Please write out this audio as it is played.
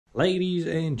Ladies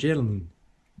and gentlemen,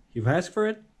 you've asked for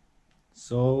it,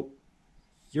 so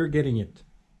you're getting it.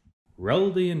 Roll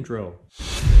the intro.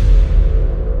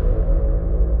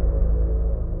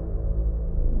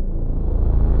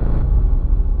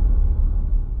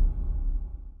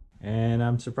 And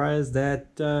I'm surprised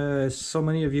that so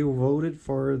many of you voted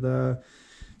for the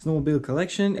Snowmobile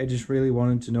collection. I just really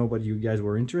wanted to know what you guys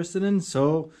were interested in,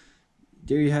 so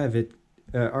there you have it.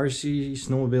 RC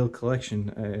Snowmobile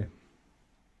collection.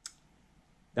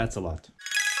 That's a lot.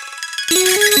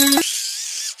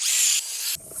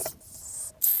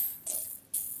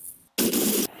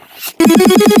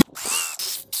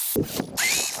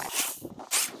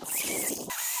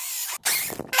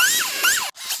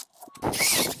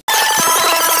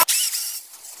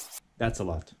 That's a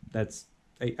lot.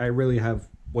 I really have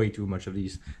way too much of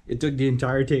these. It took the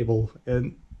entire table,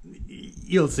 and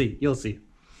you'll see.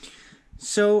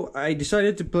 So I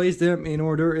decided to place them in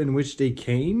order in which they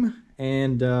came,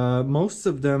 and most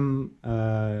of them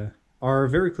are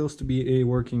very close to be a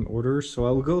working order. So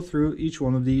I will go through each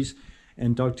one of these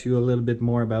and talk to you a little bit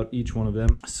more about each one of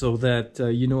them, so that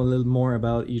you know a little more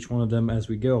about each one of them as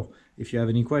we go. If you have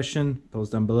any question,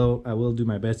 post down below. I will do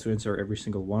my best to answer every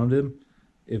single one of them,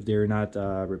 if they're not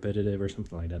repetitive or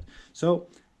something like that. So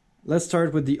let's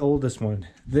start with the oldest one.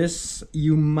 This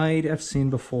you might have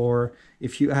seen before.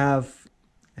 If you have,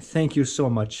 thank you so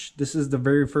much. This is the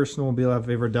very first snowmobile I've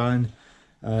ever done.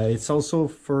 It's also,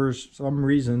 for some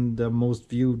reason, the most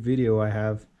viewed video I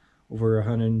have, over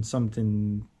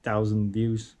 100-something thousand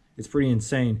views. It's pretty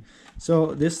insane.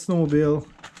 So this snowmobile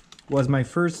was my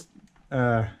first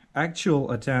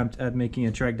actual attempt at making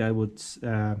a track that would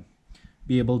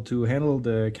be able to handle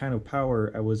the kind of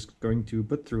power I was going to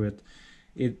put through it.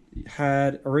 It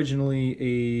had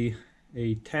originally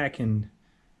a Taken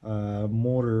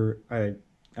motor. I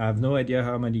have no idea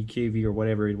how many kV or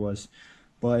whatever it was,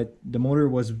 but the motor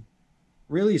was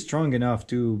really strong enough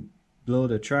to blow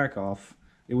the track off.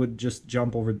 It would just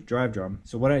jump over the drive drum.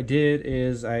 So what I did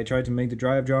is I tried to make the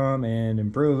drive drum and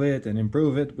improve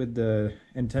it with the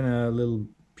antenna little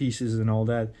pieces and all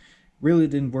that. Really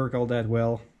didn't work all that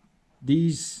well.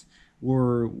 These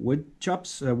were wood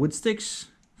sticks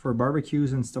for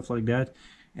barbecues and stuff like that.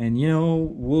 And you know,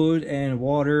 wood and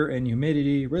water and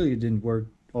humidity really didn't work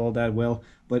all that well.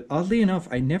 But oddly enough,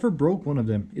 I never broke one of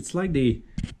them. It's like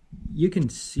you can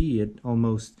see it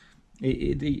almost.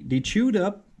 They chewed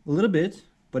up a little bit,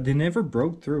 but they never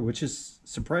broke through, which is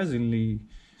surprisingly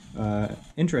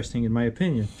interesting in my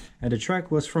opinion. And the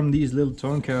track was from these little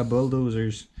Tonka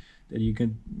bulldozers that you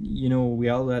could, you know, we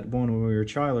all had one when we were a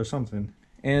child or something.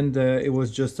 And it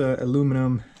was just a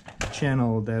aluminum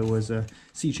channel that was a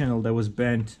C-channel that was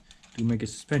bent to make a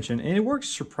suspension. And it works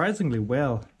surprisingly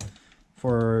well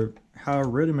for how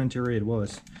rudimentary it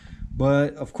was.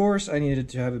 But of course I needed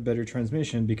to have a better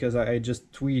transmission, because I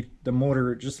just tweaked the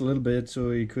motor just a little bit so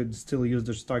you could still use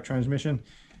the stock transmission.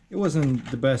 It wasn't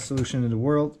the best solution in the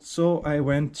world, so I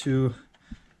went to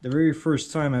the very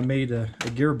first time I made a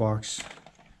gearbox.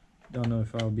 Don't know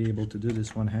if I'll be able to do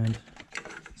this one hand.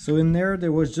 So in there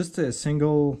was just a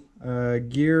single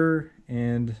gear,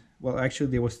 and well,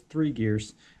 actually there was 3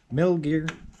 gears. Middle gear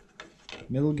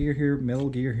here, middle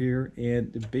gear here,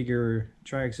 and the bigger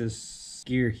Traxxas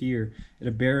gear here and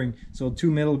a bearing. So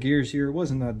 2 metal gears here. It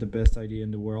wasn't not the best idea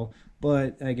in the world,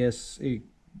 but I guess it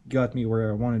got me where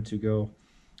I wanted to go.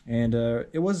 And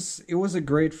it was a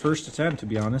great first attempt, to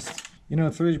be honest. You know,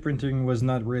 3D printing was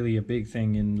not really a big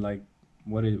thing in, like,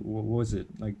 what was it,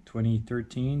 like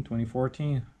 2013,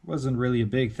 2014? Wasn't really a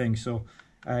big thing. So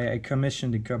I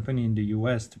commissioned a company in the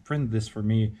US to print this for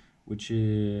me, which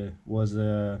was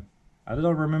I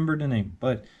don't remember the name,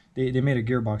 but they made a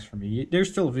gearbox for me.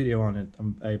 There's still a video on it,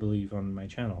 I believe, on my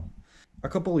channel. A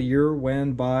couple of years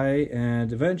went by,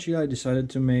 and eventually I decided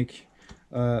to make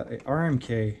a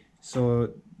RMK.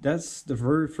 So that's the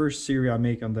very first series I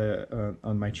make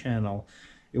on my channel.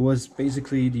 It was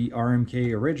basically the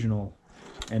RMK original.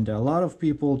 And a lot of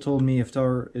people told me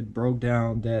after it broke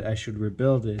down that I should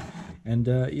rebuild it. And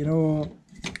you know,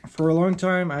 for a long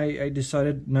time I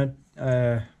decided not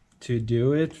to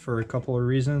do it for a couple of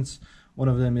reasons. One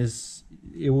of them is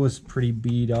it was pretty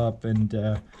beat up,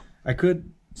 and I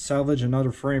could salvage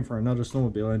another frame for another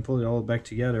snowmobile and pull it all back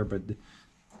together, but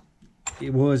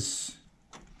it was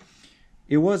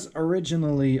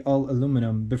originally all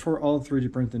aluminum before all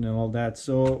 3D printing and all that,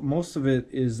 so most of it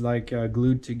is like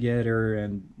glued together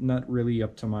and not really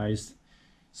optimized.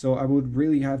 So I would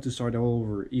really have to start all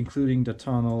over, including the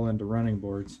tunnel and the running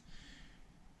boards.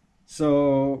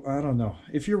 So I don't know.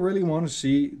 If you really want to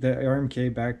see the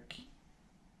RMK back,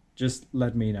 just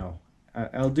let me know.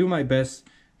 I'll do my best.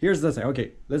 Here's the thing.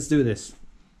 Okay, let's do this.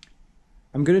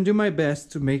 I'm gonna do my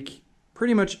best to make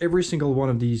pretty much every single one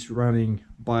of these running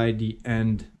by the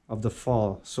end of the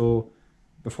fall. So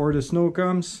before the snow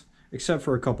comes, except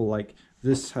for a couple, like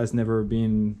this has never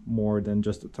been more than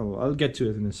just a tunnel. I'll get to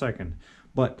it in a second.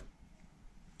 But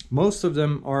most of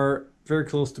them are very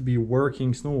close to be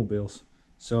working snowmobiles.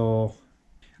 So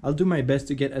I'll do my best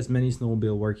to get as many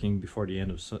snowmobile working before the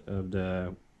end of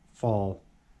the fall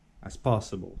as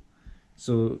possible.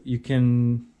 So it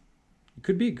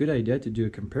could be a good idea to do a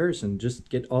comparison. Just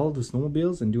get all the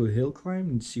snowmobiles and do a hill climb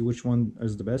and see which one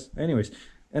is the best. Anyways,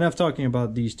 enough talking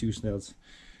about these two sleds.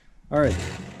 Alright,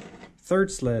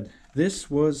 third sled. This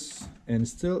was and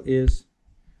still is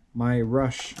my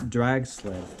Rush drag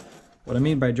sled. What I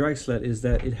mean by drag sled is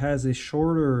that it has a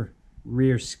shorter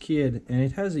rear skid and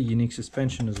it has a unique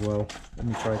suspension as well. Let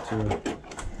me try to...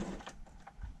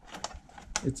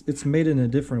 It's made in a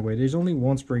different way. There's only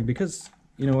one spring because,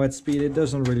 you know, at speed it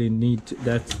doesn't really need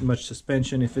that much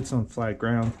suspension if it's on flat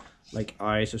ground like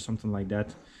ice or something like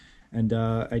that. And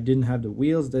I didn't have the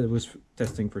wheels that I was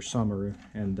testing for summer,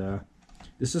 and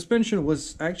the suspension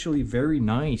was actually very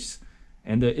nice,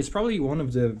 and it's probably one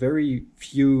of the very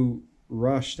few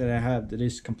Rush that I have that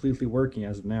is completely working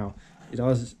as of now. It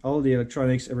has all the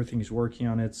electronics, everything is working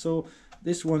on it, so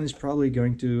this one is probably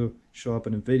going to show up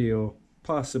in a video,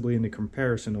 possibly in the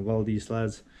comparison of all these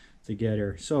sleds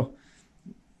together. So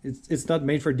it's not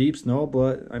made for deep snow,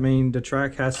 but I mean the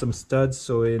track has some studs,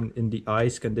 so in the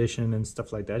ice condition and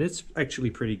stuff like that, it's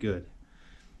actually pretty good.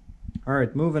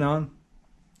 Alright, moving on.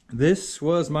 This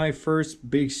was my first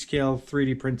big scale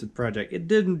 3D printed project. It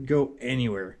didn't go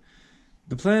anywhere.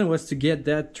 The plan was to get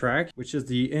that track, which is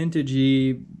the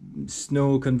N2G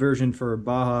snow conversion for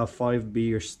Baja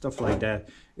 5B or stuff like that.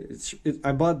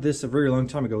 I bought this a very long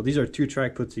time ago. These are two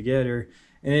tracks put together,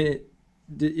 and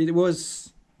it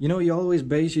was, you know, you always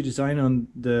base your design on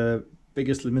the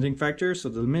biggest limiting factor. So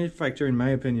the limiting factor, in my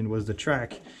opinion, was the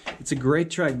track. It's a great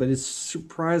track, but it's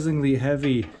surprisingly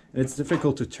heavy and it's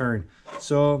difficult to turn.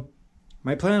 So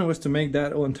my plan was to make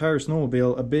that entire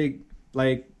snowmobile a big,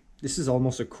 like, this is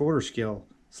almost a quarter scale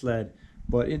sled,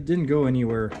 but it didn't go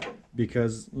anywhere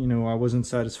because, you know, I wasn't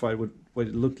satisfied with what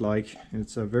it looked like.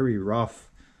 It's a very rough,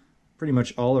 pretty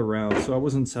much all around, so I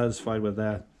wasn't satisfied with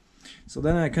that. So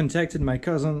then I contacted my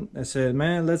cousin. I said,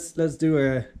 man, let's do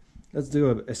a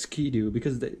Ski-Doo,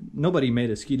 because nobody made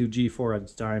a Ski-Doo G4 at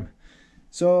the time.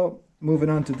 So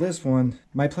moving on to this one,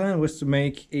 my plan was to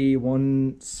make a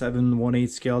 1/7, 1/8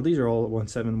 scale. These are all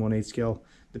 1/7, 1/8 scale,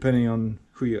 depending on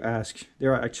who you ask.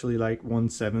 They're actually like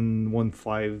 1/7,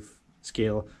 1/5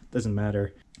 scale, doesn't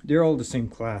matter. They're all the same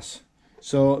class.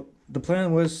 So the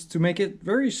plan was to make it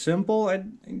very simple. I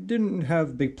didn't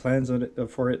have big plans on it,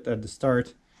 for it at the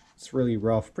start. It's really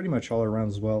rough, pretty much all around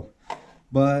as well.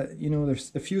 But, you know,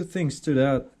 there's a few things stood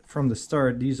out from the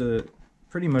start. These are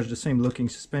pretty much the same looking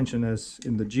suspension as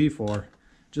in the G4,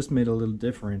 just made a little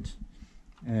different.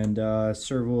 And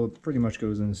servo pretty much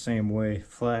goes in the same way,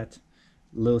 flat,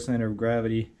 low center of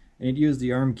gravity. And it used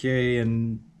the RMK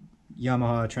and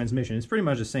Yamaha transmission. It's pretty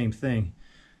much the same thing.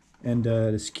 And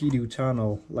the Ski-Doo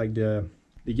tunnel, like the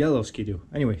yellow Ski-Doo.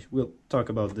 Anyway, we'll talk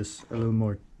about this a little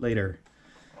more later.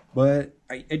 But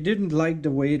I didn't like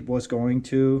the way it was going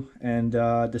to, and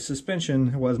the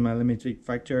suspension was my limiting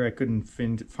factor. I couldn't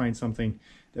find something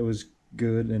that was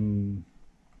good, and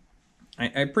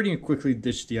I pretty quickly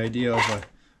ditched the idea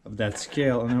of that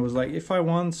scale. And I was like, if I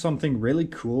want something really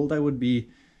cool, that would be,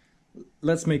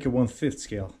 let's make a 1/5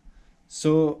 scale.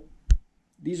 So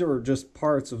these are just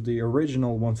parts of the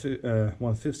original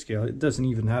 1/5 scale. It doesn't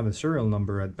even have a serial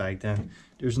number back then.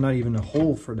 There's not even a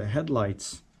hole for the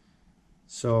headlights.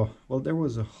 So, well, there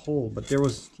was a hole, but there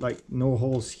was like no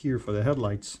holes here for the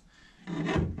headlights.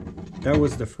 That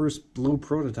was the first blue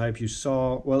prototype you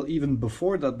saw. Well, even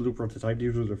before that blue prototype,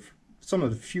 these were some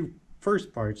of the few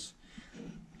first parts.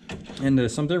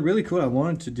 And something really cool I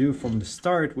wanted to do from the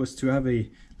start was to have a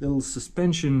little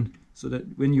suspension so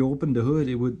that when you open the hood,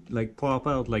 it would like pop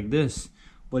out like this.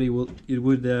 But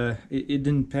it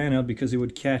didn't pan out because it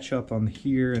would catch up on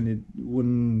here and it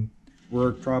wouldn't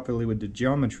work properly with the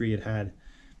geometry it had.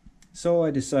 So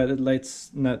I decided,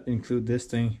 let's not include this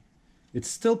thing. It's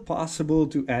still possible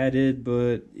to add it,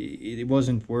 but it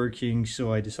wasn't working,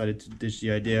 so I decided to ditch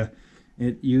the idea.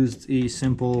 It used a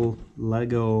simple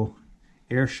Lego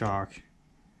air shock.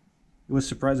 It was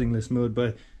surprisingly smooth,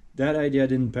 but that idea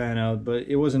didn't pan out. But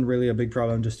it wasn't really a big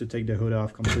problem just to take the hood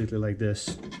off completely like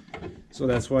this. So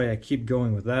that's why I keep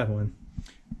going with that one.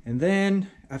 And then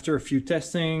after a few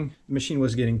testing, the machine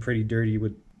was getting pretty dirty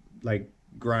with like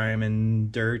grime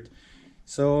and dirt.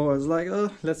 So I was like,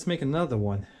 oh, let's make another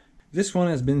one. This one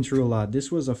has been through a lot.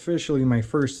 This was officially my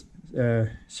first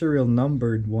serial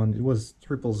numbered one. It was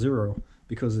 000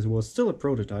 because it was still a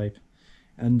prototype,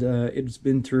 and it's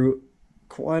been through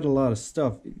quite a lot of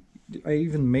stuff. I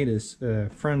even made a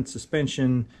front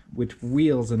suspension with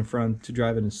wheels in front to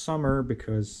drive in the summer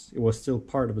because it was still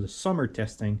part of the summer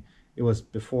testing. It was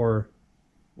before,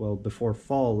 well, before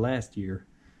fall last year.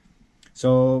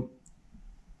 So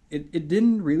it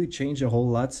didn't really change a whole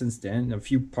lot since then. A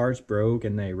few parts broke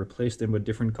and I replaced them with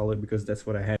different color because that's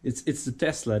what I had. It's the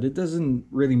test sled. It doesn't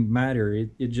really matter.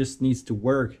 It just needs to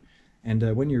work.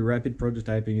 And when you're rapid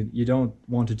prototyping, you don't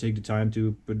want to take the time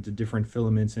to put the different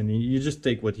filaments in. You just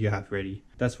take what you have ready.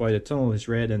 That's why the tunnel is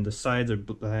red and the sides are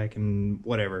black and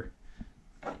whatever.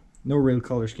 No real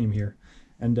color scheme here.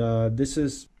 And this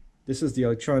is the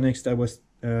electronics that was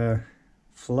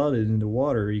flooded in the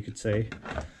water, you could say.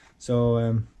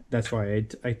 So that's why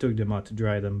I took them out to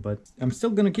dry them. But I'm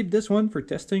still gonna keep this one for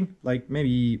testing. Like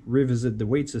maybe revisit the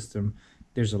weight system.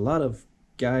 There's a lot of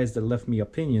guys that left me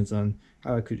opinions on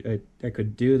how I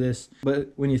could do this,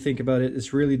 but when you think about it,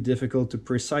 it's really difficult to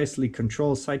precisely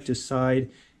control side to side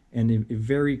and a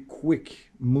very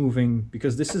quick moving,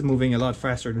 because this is moving a lot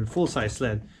faster than full-size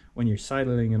sled when you're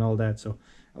sidling and all that. So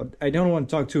I don't want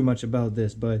to talk too much about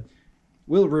this, but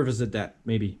we'll revisit that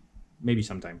maybe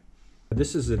sometime.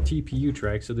 This is a TPU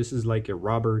track, so this is like a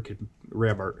rubber.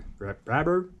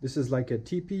 This is like a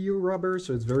TPU rubber,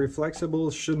 so it's very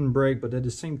flexible, shouldn't break, but at the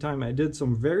same time I did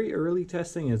some very early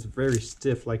testing. It's very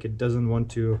stiff, like it doesn't want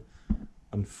to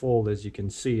unfold. As you can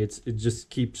see, it just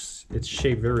keeps its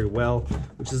shape very well,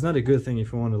 which is not a good thing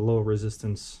if you want a low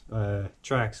resistance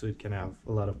track, so it can have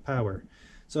a lot of power.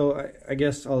 So I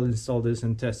guess I'll install this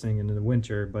in testing in the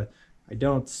winter, but I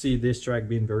don't see this track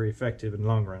being very effective in the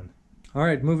long run.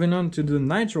 Alright, moving on to the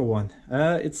nitro one.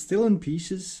 It's still in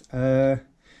pieces.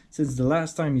 Since the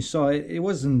last time you saw it, it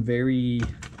wasn't very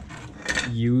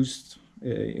used.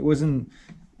 It wasn't.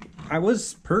 I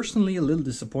was personally a little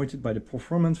disappointed by the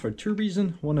performance for two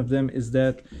reasons. One of them is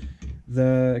that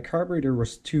the carburetor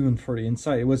was tuned for the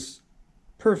inside. It was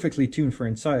perfectly tuned for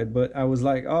inside, but I was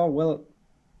like, oh well,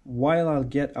 while I'll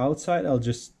get outside, I'll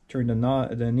just turn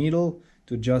the needle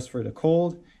to adjust for the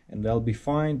cold, and that'll be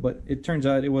fine. But it turns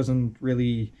out it wasn't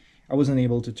really, I wasn't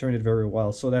able to turn it very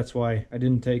well, so that's why I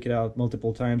didn't take it out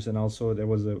multiple times. And also there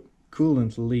was a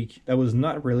coolant leak that was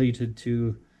not related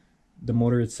to the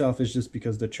motor itself. It's just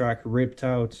because the track ripped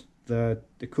out the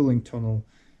cooling tunnel,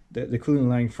 the cooling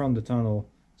line from the tunnel,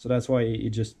 so that's why it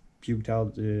just puked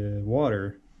out the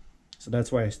water. So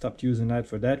that's why I stopped using that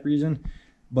for that reason.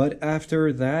 But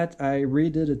after that I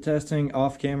redid the testing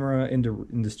off camera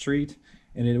in the street,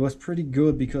 and it was pretty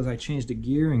good because I changed the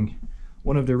gearing.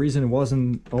 One of the reasons it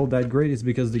wasn't all that great is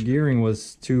because the gearing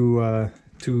was too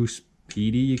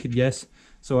speedy, you could guess.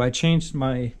 So I changed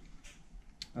my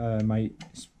my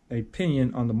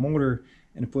pinion on the motor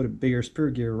and put a bigger spur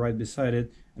gear right beside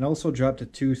it, and also dropped a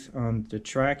tooth on the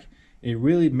track. It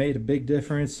really made a big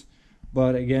difference,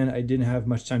 but again, I didn't have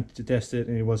much time to test it,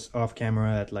 and it was off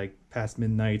camera at like past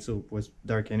midnight, so it was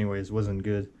dark anyways, wasn't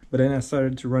good. But then I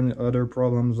started to run other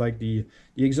problems, like the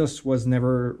exhaust was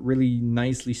never really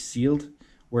nicely sealed,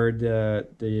 where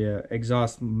the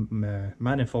exhaust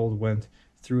manifold went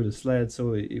through the sled,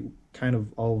 so it kind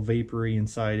of all vapory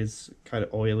inside. It's kind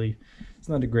of oily. It's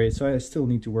not great, so I still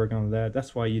need to work on that.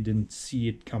 That's why you didn't see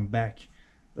it come back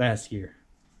last year.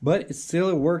 But it's still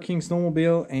a working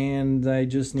snowmobile, and I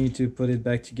just need to put it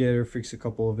back together, fix a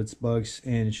couple of its bugs,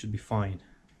 and it should be fine.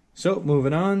 So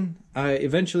moving on, I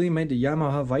eventually made the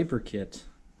Yamaha Viper kit.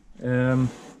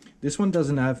 This one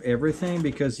doesn't have everything,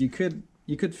 because you could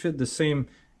fit the same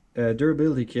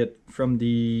durability kit from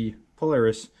the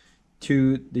Polaris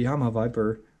to the Yamaha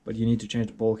Viper, but you need to change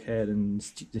the bulkhead and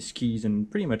the skis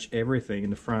and pretty much everything in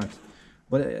the front.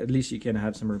 But at least you can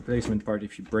have some replacement part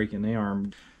if you break an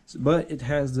arm. But it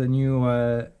has the new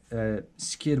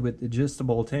skid with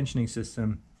adjustable tensioning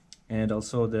system, and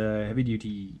also the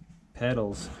heavy-duty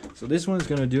pedals. So this one is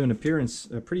going to do an appearance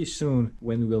pretty soon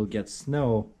when we'll get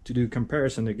snow, to do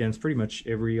comparison against pretty much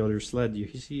every other sled you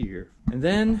see here. And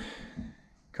then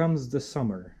comes the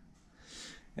summer.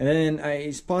 And then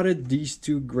I spotted these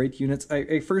two great units.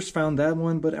 I first found that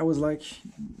one, but I was like,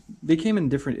 they came in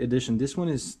different edition. This one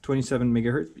is 27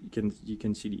 megahertz. You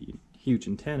can see the huge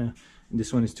antenna, and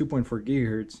this one is 2.4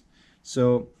 gigahertz.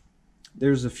 So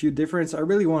there's a few difference. I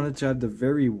really wanted to have the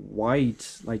very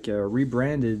white, like a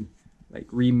rebranded, like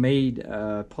remade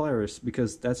Polaris,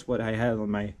 because that's what I had on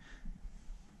my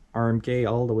RMK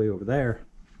all the way over there.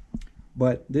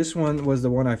 But this one was the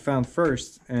one I found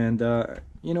first, and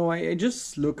you know, I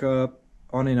just look up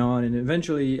on, and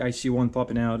eventually I see one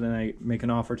popping out, and I make an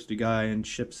offer to the guy and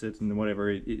ships it, and whatever,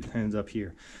 it ends up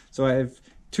here. So I've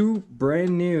two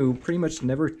brand new, pretty much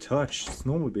never touched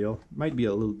snowmobile. Might be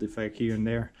a little defect here and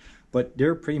there, but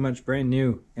they're pretty much brand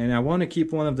new. And I want to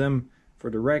keep one of them for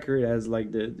the record as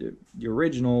like the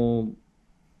original,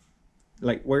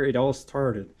 like where it all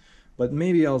started. But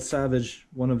maybe I'll salvage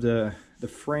one of the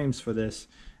frames for this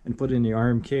and put it in the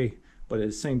RMK. But at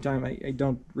the same time, I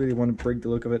don't really want to break the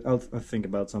look of it. I'll think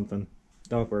about something.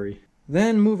 Don't worry.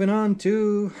 Then moving on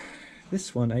to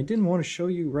this one. I didn't want to show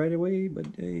you right away, but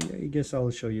I guess I'll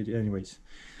show you anyways.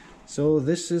 So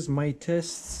this is my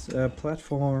test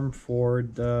platform for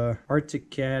the Arctic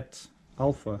Cat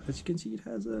Alpha. As you can see, it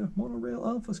has a monorail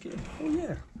alpha scale. Oh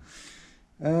yeah.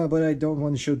 But I don't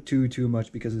want to show too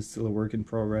much because it's still a work in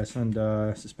progress, and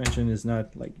suspension is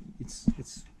not like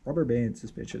it's rubber band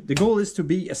suspension. The goal is to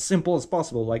be as simple as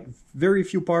possible, like very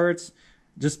few parts,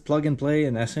 just plug and play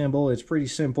and assemble. It's pretty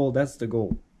simple. That's the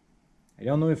goal. I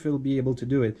don't know if it'll be able to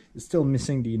do it. It's still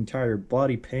missing the entire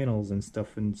body panels and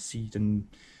stuff and seat, and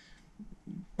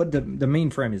but the main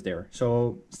frame is there.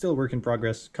 So still work in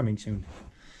progress, coming soon.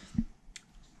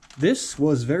 This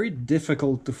was very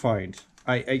difficult to find.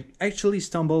 I actually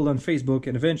stumbled on Facebook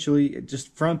and eventually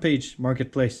just front page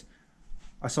marketplace.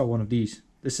 I saw one of these.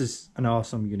 This is an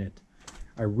awesome unit.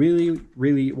 I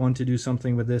really want to do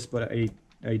something with this, but I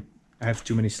have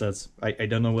too many sleds. I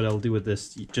don't know what I'll do with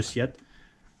this just yet.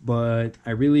 But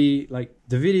I really like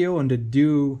the video on the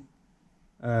Do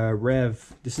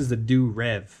Rev. This is the Do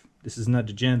Rev. This is not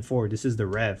the Gen 4. This is the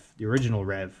Rev, the original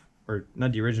Rev, or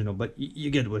not the original, but you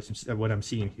get what I'm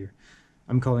seeing here.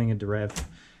 I'm calling it the Rev.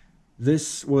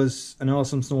 This was an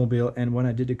awesome snowmobile, and when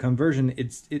I did the conversion,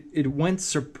 it went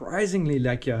surprisingly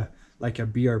like a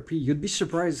BRP. You'd be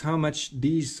surprised how much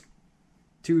these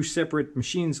two separate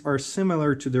machines are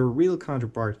similar to their real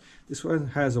counterpart. This one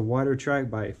has a wider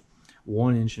track by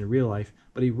 1 inch in real life,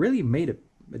 but it really made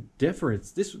a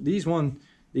difference. These one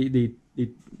they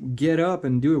get up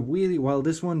and do a wheelie, while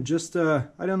this one just I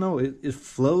don't know, it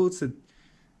floats,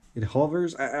 it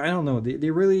hovers. I don't know. They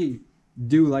really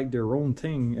do like their own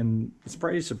thing, and it's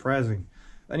pretty surprising.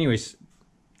 Anyways,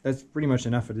 that's pretty much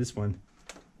enough for this one.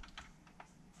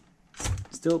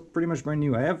 Still pretty much brand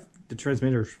new. I have the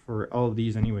transmitters for all of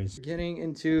these anyways. Getting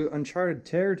into uncharted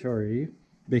territory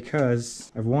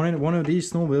because I've wanted one of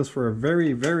these snowmobiles for a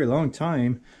very long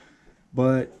time,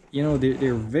 but you know,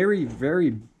 they're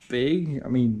very big. I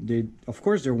mean, of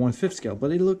course they're 1/5 scale, but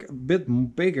they look a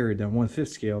bit bigger than 1/5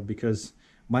 scale because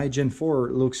my Gen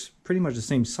 4 looks pretty much the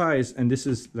same size, and this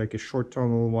is like a short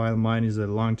tunnel while mine is a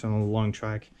long tunnel, long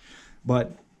track.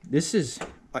 But this is,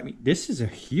 I mean, this is a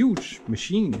huge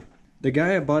machine. The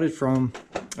guy I bought it from,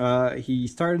 he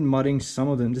started modding some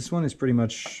of them. This one is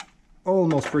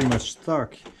almost pretty much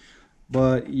stuck,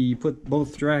 but he put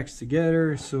both tracks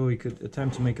together so he could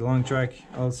attempt to make a long track.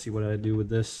 I'll see what I do with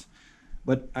this.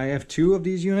 But I have two of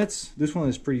these units. This one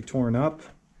is pretty torn up.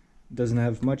 Doesn't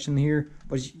have much in here,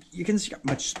 but you can see how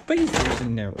much space there's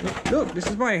in there. Look, this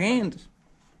is my hand.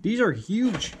 These are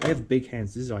huge. I have big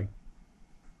hands. This is like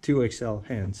 2XL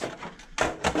hands.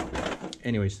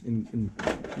 Anyways,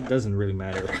 it doesn't really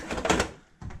matter.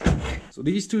 So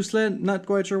these two sled, not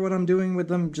quite sure what I'm doing with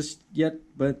them just yet,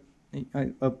 but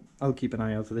I'll keep an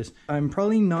eye out for this. I'm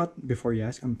probably not, before you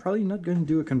ask, I'm probably not going to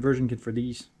do a conversion kit for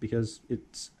these because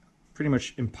it's pretty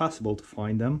much impossible to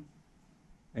find them.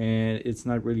 And it's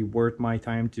not really worth my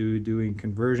time to doing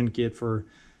conversion kit for,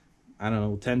 I don't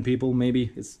know, 10 people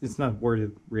maybe. It's not worth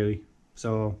it really.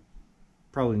 So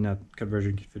probably not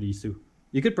conversion kit for these two.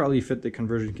 You could probably fit the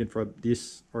conversion kit for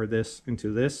this or this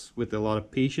into this with a lot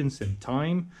of patience and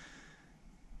time.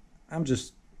 I'm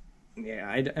just,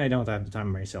 yeah, I don't have the time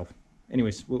myself.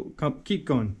 Anyways, we'll keep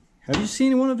going. Have you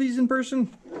seen one of these in person?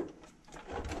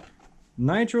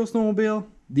 Nitro Snowmobile.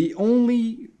 The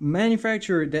only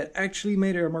manufacturer that actually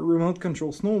made a remote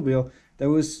control snowmobile that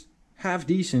was half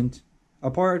decent,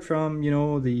 apart from, you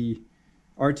know, the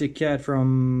Arctic Cat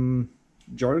from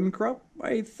Jordan Crop,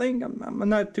 I think. I'm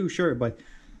not too sure, but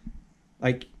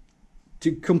like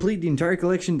to complete the entire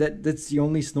collection, that's the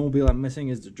only snowmobile I'm missing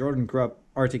is the Jordan Crop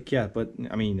Arctic Cat. But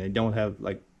I mean, I don't have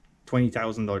like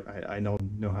 $20,000. I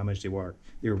don't know how much they're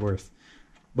worth,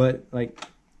 but like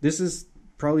this is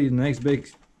probably the next big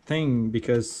thing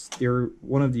because they're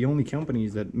one of the only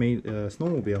companies that made a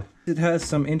snowmobile. It has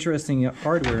some interesting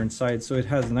hardware inside. So it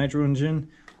has a nitro engine,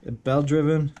 a bell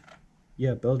driven.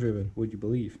 Yeah, bell driven, would you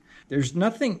believe? There's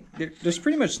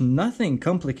pretty much nothing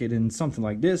complicated in something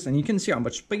like this, and you can see how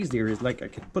much space there is. Like I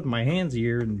could put my hands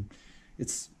here, and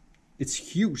it's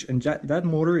huge. And that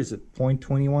motor is at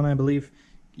 0.21, I believe.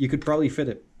 You could probably fit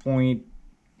it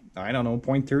I don't know,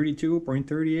 0.32,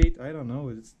 0.38. I don't know.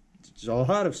 It's a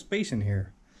lot of space in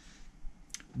here.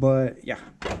 But yeah,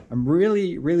 I'm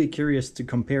really curious to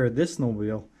compare this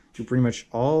snowmobile to pretty much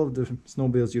all of the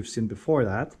snowmobiles you've seen before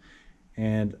that,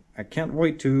 and I can't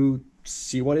wait to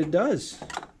see what it does.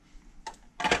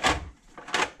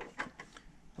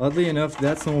 Oddly enough,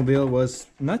 that snowmobile was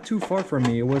not too far from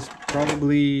me. It was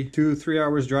probably 2-3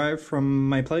 hours drive from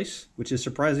my place, which is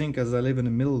surprising because I live in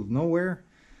the middle of nowhere.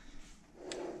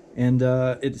 And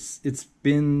it's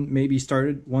been maybe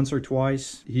started once or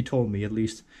twice, he told me at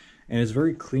least. And it's a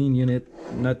very clean unit,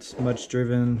 not much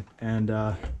driven, and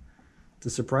it's a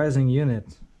surprising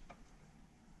unit.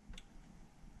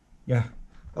 Yeah,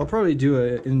 I'll probably do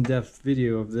an in-depth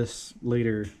video of this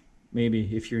later.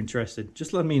 Maybe if you're interested,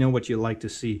 just let me know what you'd like to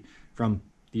see from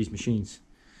these machines.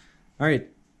 All right,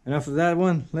 enough of that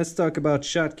one. Let's talk about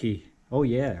Schottky. Oh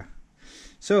yeah.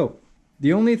 So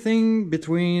the only thing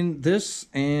between this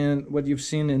and what you've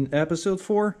seen in episode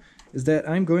 4 is that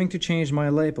I'm going to change my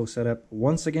LiPo setup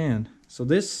once again. So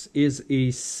this is a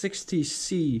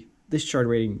 60C discharge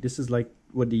rating. This is like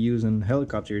what they use in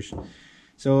helicopters.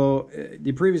 So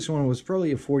the previous one was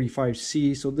probably a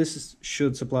 45C. So this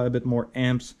should supply a bit more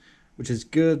amps, which is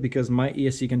good because my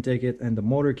ESC can take it and the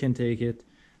motor can take it.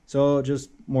 So just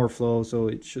more flow, so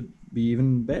it should be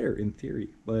even better in theory.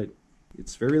 But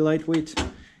it's very lightweight,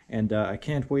 and I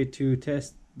can't wait to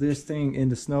test this thing in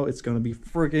the snow. It's gonna be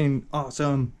freaking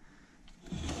awesome.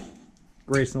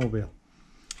 Great snowmobile.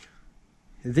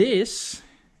 This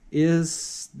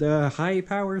is the high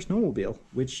power snowmobile,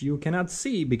 which you cannot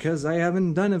see because I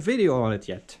haven't done a video on it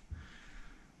yet,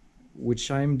 which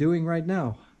I'm doing right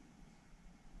now.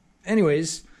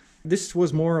 Anyways, this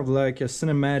was more of like a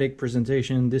cinematic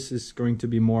presentation. This is going to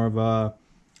be more of a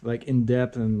like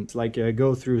in-depth and like a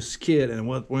go-through skit and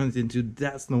what went into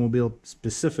that snowmobile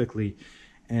specifically,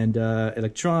 and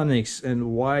electronics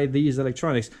and why these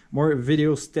electronics. More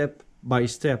video step by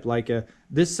step, like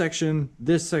this section,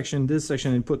 this section, this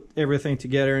section, and put everything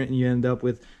together, and you end up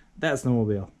with that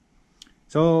snowmobile.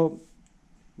 So,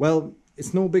 well,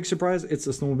 it's no big surprise. It's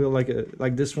a snowmobile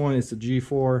like this one. It's a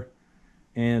G4.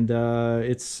 And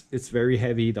it's very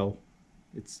heavy though.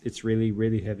 It's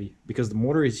really heavy because the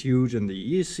motor is huge and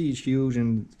the ESC is huge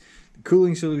and the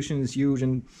cooling solution is huge,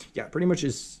 and yeah, pretty much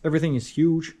everything is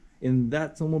huge in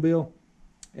that snowmobile,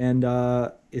 and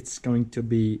it's going to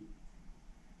be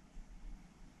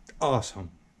awesome.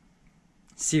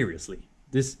 Seriously,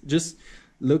 this, just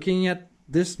looking at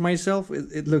this myself,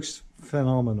 it looks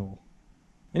phenomenal.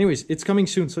 Anyways, it's coming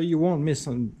soon, so you won't miss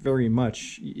on very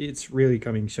much. It's really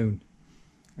coming soon.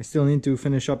 I still need to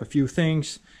finish up a few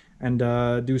things and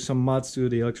do some mods to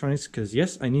the electronics, because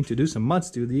yes, I need to do some mods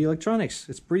to the electronics.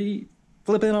 It's pretty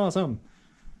flippin' awesome.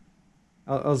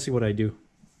 I'll see what I do.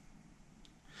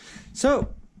 So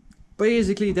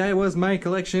basically that was my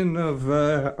collection of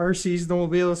RC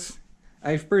snowmobiles.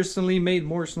 I've personally made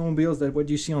more snowmobiles than what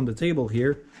you see on the table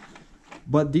here,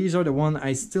 but these are the ones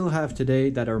I still have today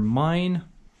that are mine.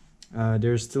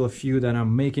 There's still a few that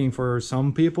I'm making for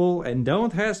some people, and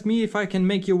don't ask me if I can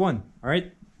make you one,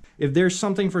 alright? If there's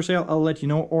something for sale, I'll let you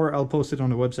know, or I'll post it on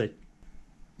the website.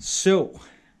 So,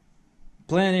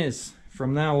 plan is,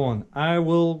 from now on, I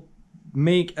will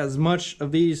make as much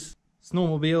of these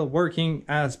snowmobile working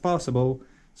as possible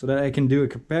so that I can do a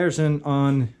comparison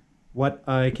on what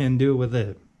I can do with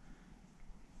it.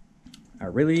 I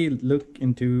really look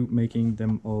into making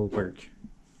them all work.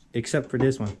 Except for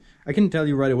this one. I can tell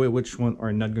you right away which one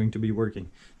are not going to be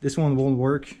working. This one won't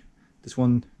work. This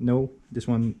one, no. This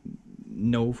one,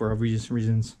 no, for obvious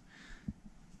reasons.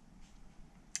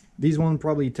 These one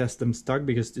probably test them stuck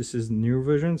because this is new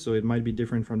version, so it might be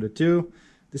different from the two.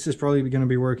 This is probably going to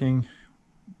be working.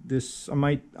 This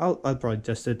I'll probably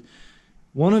test it.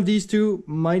 One of these two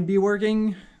might be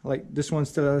working. Like this one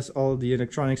still has all the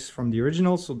electronics from the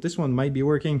original, so this one might be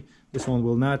working. This one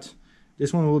will not.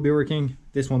 This one will be working.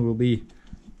 This one will be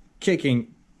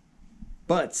kicking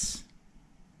butts.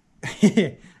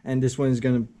 And this one is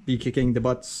going to be kicking the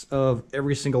butts of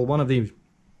every single one of these.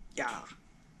 Yeah.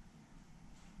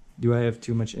 Do I have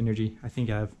too much energy? I think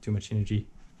I have too much energy.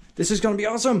 This is going to be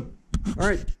awesome. All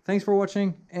right. Thanks for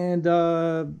watching. And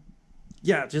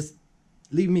yeah, just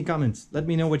leave me comments. Let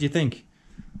me know what you think.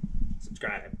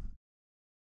 Subscribe.